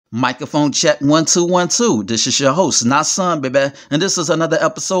Microphone check 1 2 1 2. This is your host, not son, baby. And this is another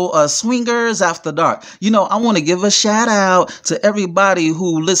episode of Swingers After Dark. I want to give a shout out to everybody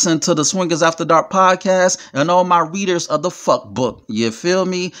who listened to the Swingers After Dark podcast and all my readers of the fuck book. You feel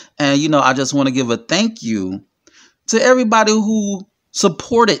me? And I just want to give a thank you to everybody who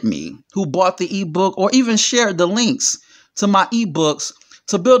supported me, who bought the ebook or even shared the links to my ebooks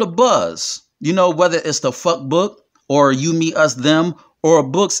to build a buzz. Whether it's the fuck book or You, Me, Us, Them, or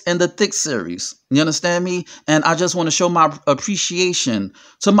books in the Thick series. You understand me? And I just want to show my appreciation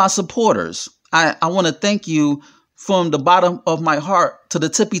to my supporters. I want to thank you from the bottom of my heart to the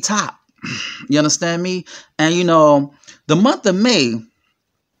tippy top. You understand me? And the month of May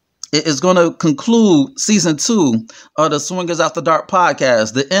is going to conclude season 2 of the Swingers After Dark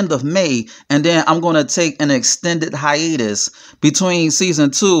podcast, the end of May. And then I'm going to take an extended hiatus between season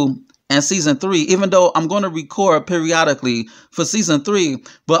 2 and season 3, even though I'm going to record periodically for season 3,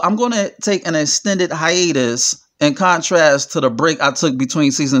 but I'm going to take an extended hiatus in contrast to the break I took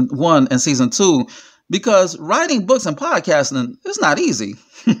between season 1 and season 2, because writing books and podcasting is not easy.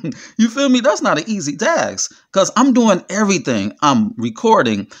 You feel me? That's not an easy task, because I'm doing everything. I'm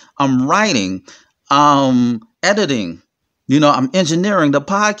recording, I'm writing, I'm editing, I'm engineering the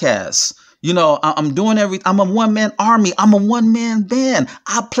podcast. I'm doing everything. I'm a one-man army. I'm a one-man band.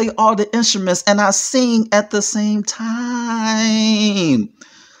 I play all the instruments and I sing at the same time.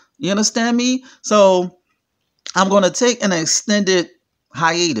 You understand me? So I'm going to take an extended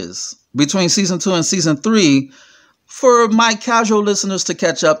hiatus between season 2 and season 3 for my casual listeners to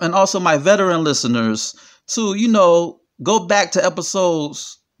catch up, and also my veteran listeners to, go back to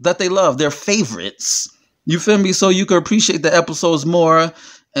episodes that they love, their favorites. You feel me? So you can appreciate the episodes more,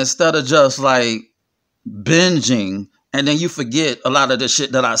 instead of just like binging and then you forget a lot of the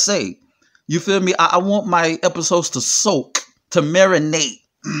shit that I say. You feel me? I want my episodes to soak, to marinate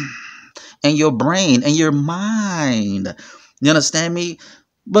in your brain and your mind. You understand me?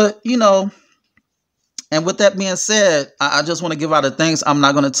 But, and with that being said, I just want to give out a thanks. I'm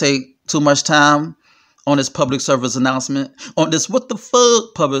not going to take too much time on this public service announcement, on this what the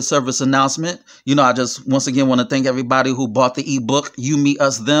fuck public service announcement. I just once again want to thank everybody who bought the ebook, You, Me,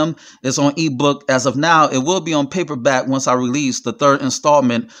 Us, Them. It's on ebook as of now. It will be on paperback once I release the 3rd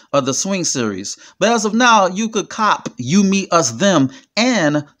installment of the Swing series. But as of now, you could cop You, Me, Us, Them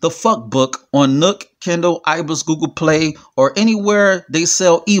and the fuck book on Nook, Kindle, Ibis, Google Play, or anywhere they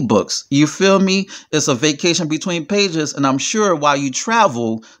sell ebooks. You feel me? It's a vacation between pages, and I'm sure while you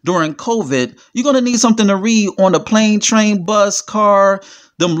travel during COVID, you're going to need something to read on a plane, train, bus, car,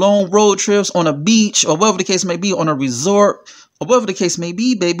 them long road trips on a beach, or whatever the case may be, on a resort, or whatever the case may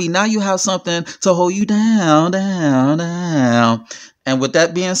be, baby. Now you have something to hold you down. And with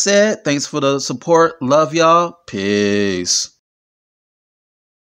that being said, thanks for the support. Love y'all. Peace.